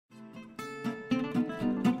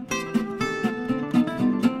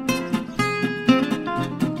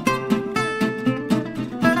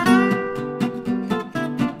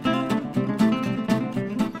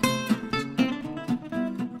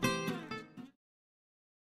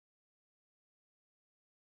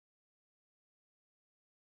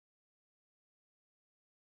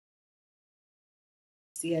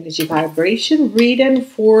The energy vibration reading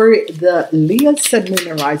for the Leo Sun, Moon,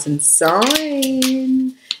 and Rising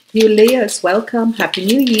sign. You Leos, welcome. Happy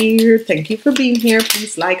New Year. Thank you for being here.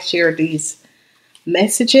 Please like, share these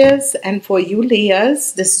messages. And for you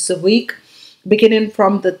Leos, this is a week beginning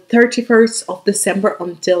from the 31st of December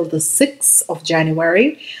until the 6th of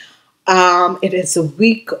January. It is a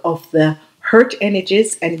week of the hurt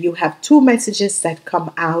energies, and you have two messages that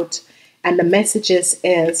come out. And the messages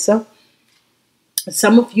is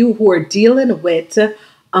some of you who are dealing with a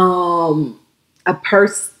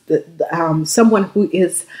person, someone who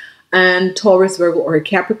is an Taurus, Virgo, or a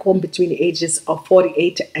Capricorn between the ages of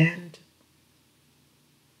 48 and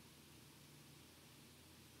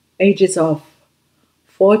ages of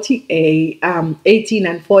 48, 18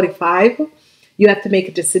 and 45. You have to make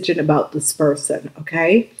a decision about this person,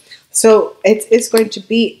 okay? So it's going to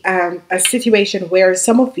be a situation where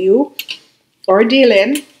some of you are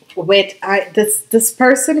dealing with this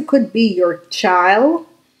person could be your child,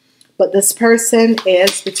 but this person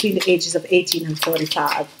is between the ages of 18 and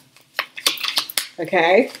 45.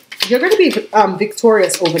 Okay, you're going to be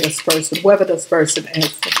victorious over this person, whoever this person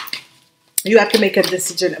is. You have to make a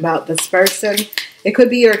decision about this person. It could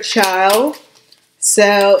be your child.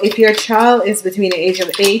 So if your child is between the age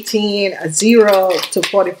of 18, 0 to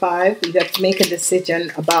 45, you have to make a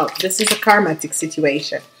decision about this. Is a karmatic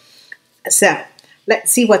situation. So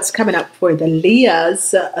let's see what's coming up for the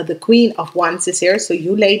Leos. The Queen of Wands is here. So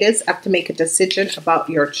you ladies have to make a decision about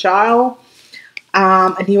your child.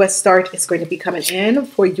 A new start is going to be coming in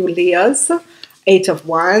for you Leos. 8 of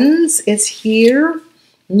Wands is here.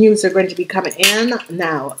 News are going to be coming in.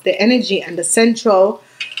 Now, the energy and the central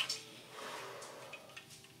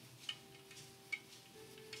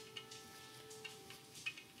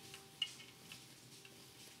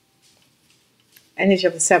energy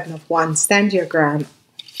of the 7 of Wands. Stand your ground.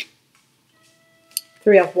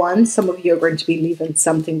 3 of Wands. Some of you are going to be leaving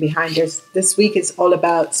something behind. This week is all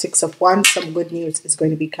about 6 of Wands. Some good news is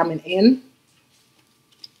going to be coming in.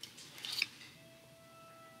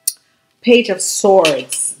 Page of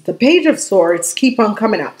Swords. The Page of Swords keep on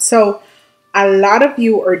coming up. So a lot of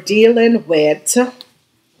you are dealing with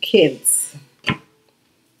kids.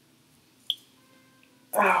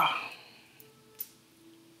 Oh.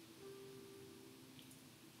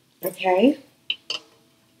 Okay.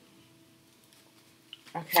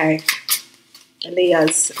 Okay.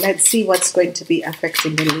 Leos. Let's see what's going to be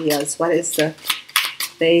affecting the Leos. What is the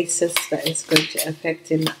basis that is going to affect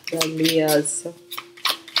the Leos?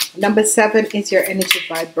 Number 7 is your energy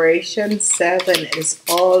vibration. 7 is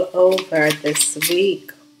all over this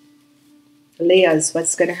week. Leos,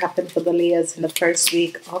 what's going to happen for the Leos in the first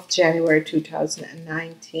week of January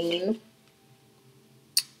 2019?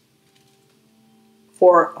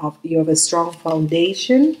 4 of you have a strong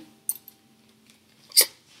foundation.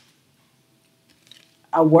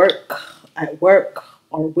 At work,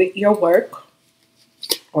 or with your work,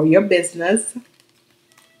 or your business.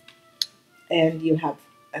 And you have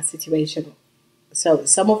a situation. So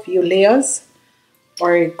some of you Leos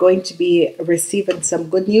are going to be receiving some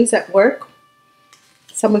good news at work.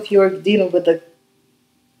 Some of you are dealing with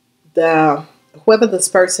the whoever this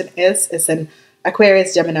person is an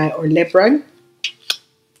Aquarius, Gemini, or Libra.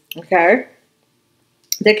 Okay,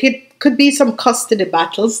 there could be some custody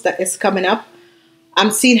battles that is coming up.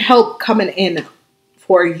 I'm seeing help coming in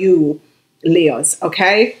for you Leos.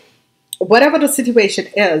 Okay, whatever the situation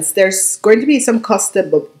is, there's going to be some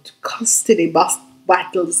custody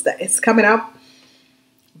battles that is coming up,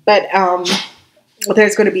 but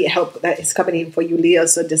there's going to be help that is coming in for you Leo.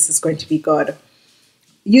 So this is going to be good.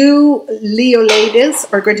 You Leo ladies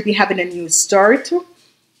are going to be having a new start.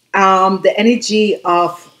 The energy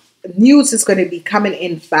of news is going to be coming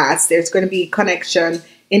in fast. There's going to be connection,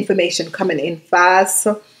 information coming in fast.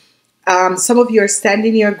 Some of you are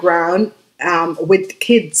standing your ground with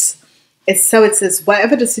kids. It says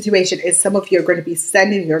whatever the situation is, some of you are going to be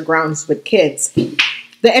standing your grounds with kids.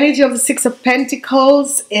 The energy of the 6 of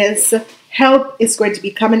Pentacles is help is going to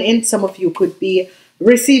be coming in. Some of you could be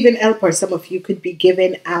receiving help, or some of you could be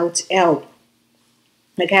giving out help.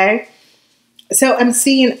 Okay. So I'm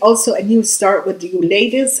seeing also a new start with you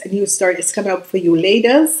ladies. A new start is coming up for you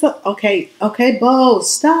ladies. Okay, Bo,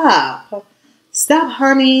 stop. Stop,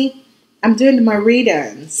 honey. I'm doing my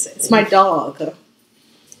readings. It's my dog.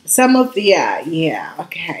 Some of the, yeah,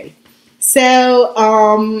 okay. So,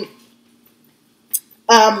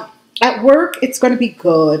 at work, it's going to be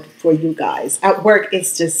good for you guys. At work,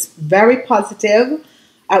 it's just very positive.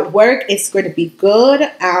 At work, it's going to be good.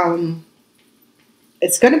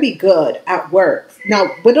 It's going to be good at work. Now,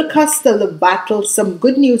 with the custody battle, some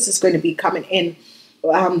good news is going to be coming in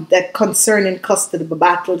that concerning custody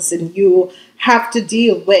battles, and you have to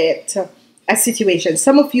deal with a situation.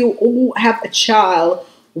 Some of you who have a child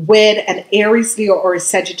with an Aries, Leo, or a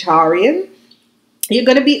Sagittarian, you're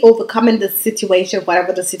going to be overcoming the situation,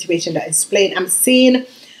 whatever the situation that is playing. I'm seeing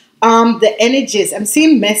the energies. I'm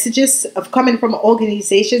seeing messages of coming from an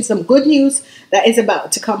organization, some good news that is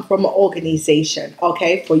about to come from an organization,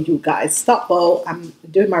 okay, for you guys. Stop, Bo. I'm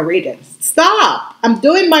doing my readings. Stop. I'm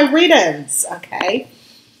doing my readings, okay?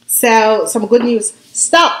 So, some good news.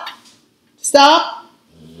 Stop. Stop.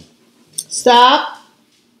 Stop.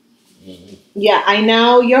 Yeah, I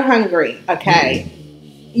know you're hungry, okay?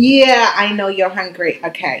 Yeah, I know you're hungry,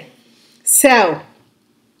 okay? So,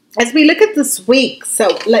 as we look at this week,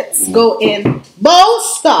 so let's go in. Bo,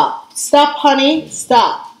 stop. Stop, honey.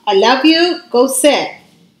 Stop. I love you. Go sit.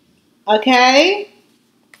 Okay?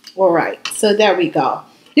 All right. So there we go.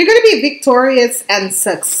 You're going to be victorious and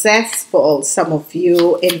successful, some of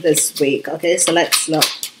you, in this week. Okay, so let's look.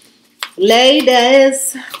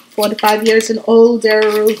 Ladies, 45 years and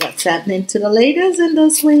older. What's happening to the ladies in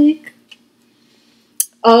this week?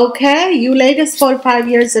 Okay, you ladies 45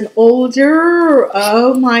 years and older.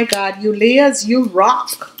 Oh my God, you Leas, you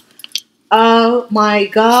rock. Oh my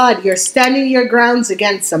God, you're standing your grounds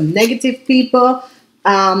against some negative people.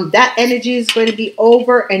 That energy is going to be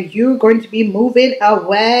over and you're going to be moving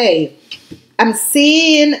away. I'm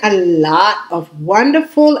seeing a lot of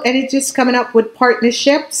wonderful energies coming up with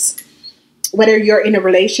partnerships, whether you're in a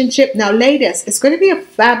relationship. Now, ladies, it's going to be a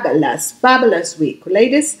fabulous, fabulous week.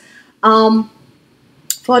 Ladies,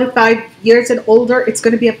 45 years and older, it's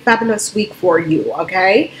going to be a fabulous week for you,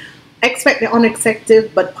 okay? Expect the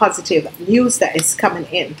unexpected but positive news that is coming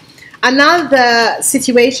in. Another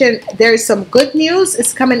situation, there is some good news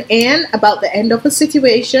is coming in about the end of a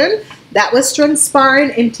situation that was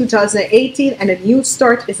transpiring in 2018, and a new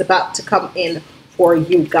start is about to come in for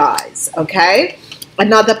you guys, okay?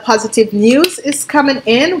 Another positive news is coming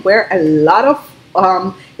in where a lot of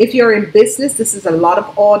if you're in business, this is a lot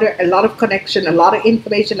of order, a lot of connection, a lot of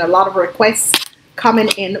information, a lot of requests coming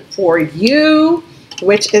in for you,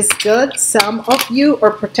 which is good. Some of you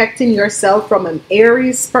are protecting yourself from an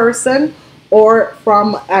Aries person or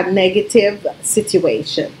from a negative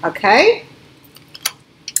situation, okay?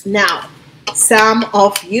 Now, some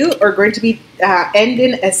of you are going to be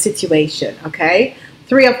ending a situation, okay?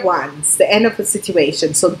 3 of Wands, the end of the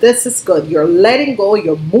situation. So this is good. You're letting go.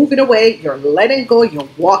 You're moving away. You're letting go. You're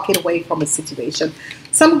walking away from a situation.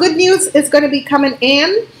 Some good news is going to be coming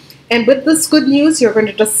in. And with this good news, you're going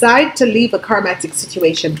to decide to leave a karmatic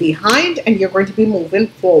situation behind. And you're going to be moving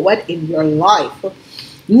forward in your life.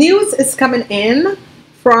 News is coming in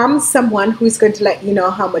from someone who's going to let you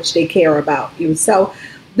know how much they care about you. So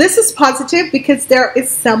this is positive because there is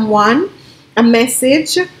someone, a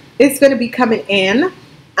message is going to be coming in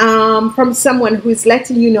from someone who's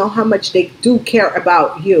letting you know how much they do care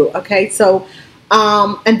about you, okay? So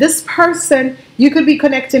and this person, you could be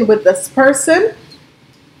connecting with this person,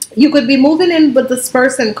 you could be moving in with this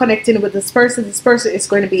person, connecting with this person is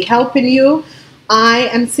going to be helping you. I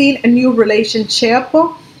am seeing a new relationship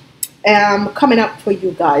coming up for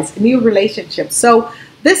you guys, a new relationship. So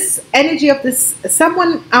this energy of this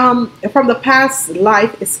someone from the past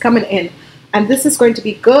life is coming in. And this is going to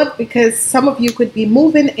be good because some of you could be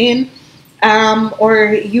moving in or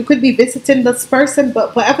you could be visiting this person.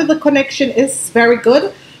 But whatever the connection is, very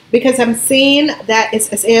good because I'm seeing that it's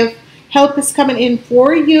as if help is coming in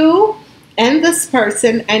for you and this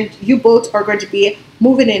person, and you both are going to be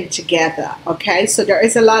moving in together, okay? So there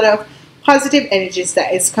is a lot of positive energies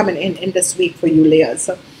that is coming in this week for you, Leo.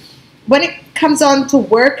 So when it comes on to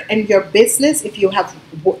work and your business, if you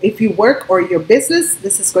work or your business,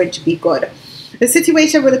 this is going to be good. The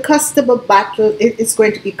situation with a customer battle is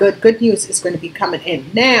going to be good. Good news is going to be coming in.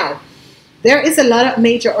 Now, there is a lot of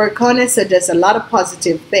major arcana, so there's a lot of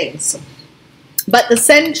positive things. But the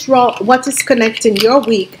central, what is connecting your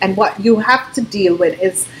week and what you have to deal with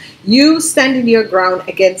is you standing your ground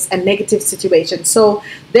against a negative situation. So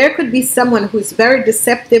there could be someone who's very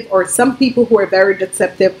deceptive, or some people who are very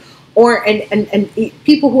deceptive, or and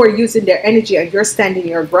people who are using their energy, and you're standing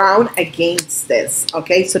your ground against this,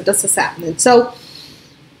 okay? So this is happening. So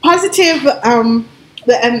positive,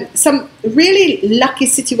 some really lucky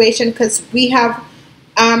situation because we have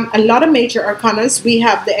a lot of major arcanas. We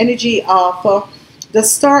have the energy of the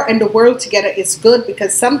star and the world together is good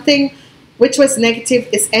because something which was negative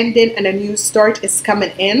is ending and a new start is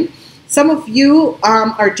coming in. Some of you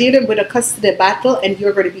are dealing with a custody battle and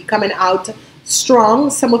you're going to be coming out strong.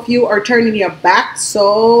 Some of you are turning your back.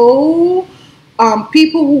 So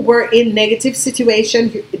people who were in negative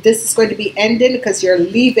situation, this is going to be ending because you're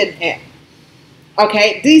leaving it.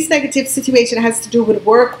 Okay, this negative situation has to do with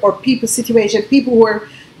work or people situation, people who are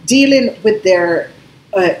dealing with their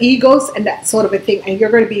egos and that sort of a thing, and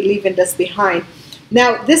you're going to be leaving this behind.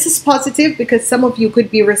 Now, this is positive because some of you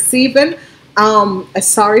could be receiving a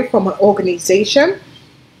sorry from an organization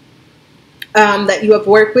that you have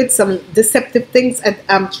worked with. Some deceptive things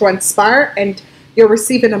transpire, and you're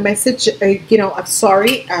receiving a message, of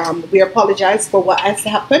sorry. We apologize for what has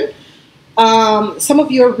happened. Some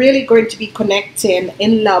of you are really going to be connecting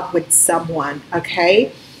in love with someone,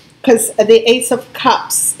 okay? Because the Ace of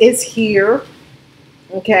Cups is here,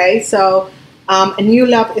 okay? So a new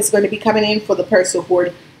love is going to be coming in for the person who are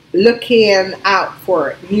looking out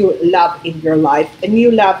for new love in your life. A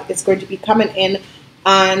new love is going to be coming in,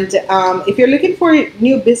 and if you're looking for a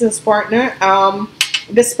new business partner,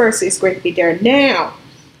 this person is going to be there. Now,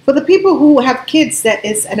 for the people who have kids that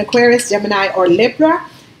is an Aquarius, Gemini, or Libra,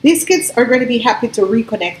 these kids are going to be happy to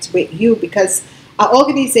reconnect with you because our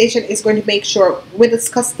organization is going to make sure with this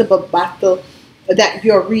custodial battle that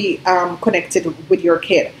you're reconnected with your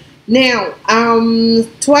kid. Now,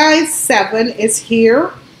 twice 7 is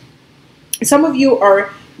here. Some of you are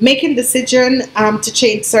making decision to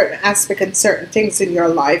change certain aspects and certain things in your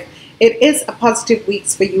life. It is a positive week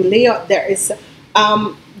for you, Leo. There is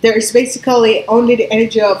basically only the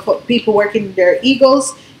energy of people working their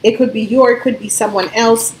egos. It could be you or it could be someone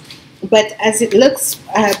else. But as it looks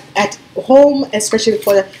at home, especially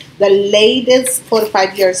for the ladies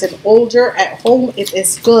 45 years and older, at home it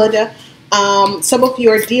is good. Some of you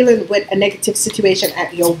are dealing with a negative situation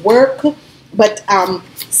at your work, but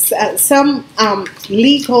some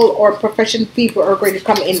legal or profession people are going to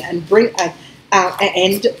come in and bring an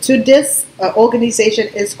end to this. Organization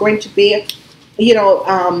is going to be,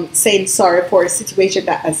 saying sorry for a situation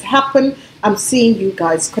that has happened. I'm seeing you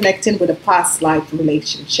guys connecting with a past life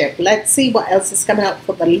relationship. Let's see what else is coming out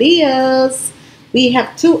for the Leos. We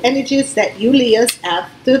have 2 energies that you Leos have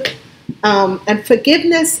to, and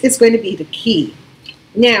forgiveness is going to be the key.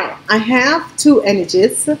 Now, I have 2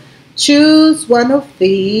 energies. Choose one of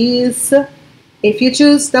these. If you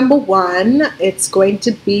choose number 1, it's going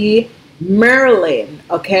to be Merlin.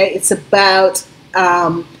 Okay, it's about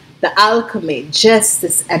the alchemy,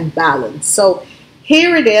 justice, and balance. So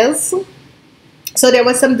here it is. So there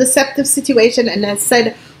was some deceptive situation, and I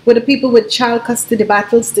said with the people with child custody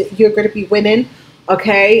battles that you're going to be winning.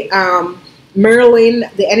 Okay, Merlin,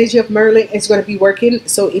 the energy of Merlin is going to be working.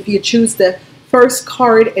 So if you choose the first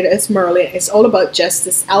card, it is Merlin. It's all about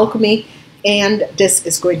justice, alchemy, and this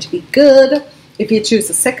is going to be good. If you choose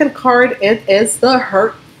the second card, it is the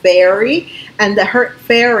Hurt Fairy, and the Hurt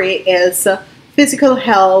Fairy is physical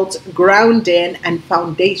health, grounding, and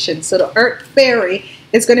foundation. So the Earth Fairy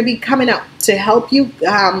is going to be coming up to help you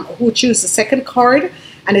who choose the second card,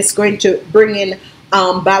 and it's going to bring in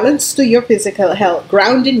balance to your physical health,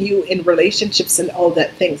 grounding you in relationships and all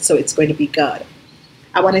that things. So it's going to be good.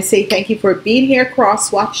 I want to say thank you for being here,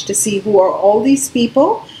 cross watch, to see who are all these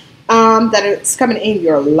people that is coming in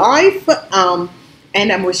your life,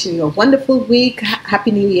 and I'm wishing you a wonderful week.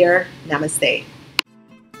 Happy New Year. Namaste.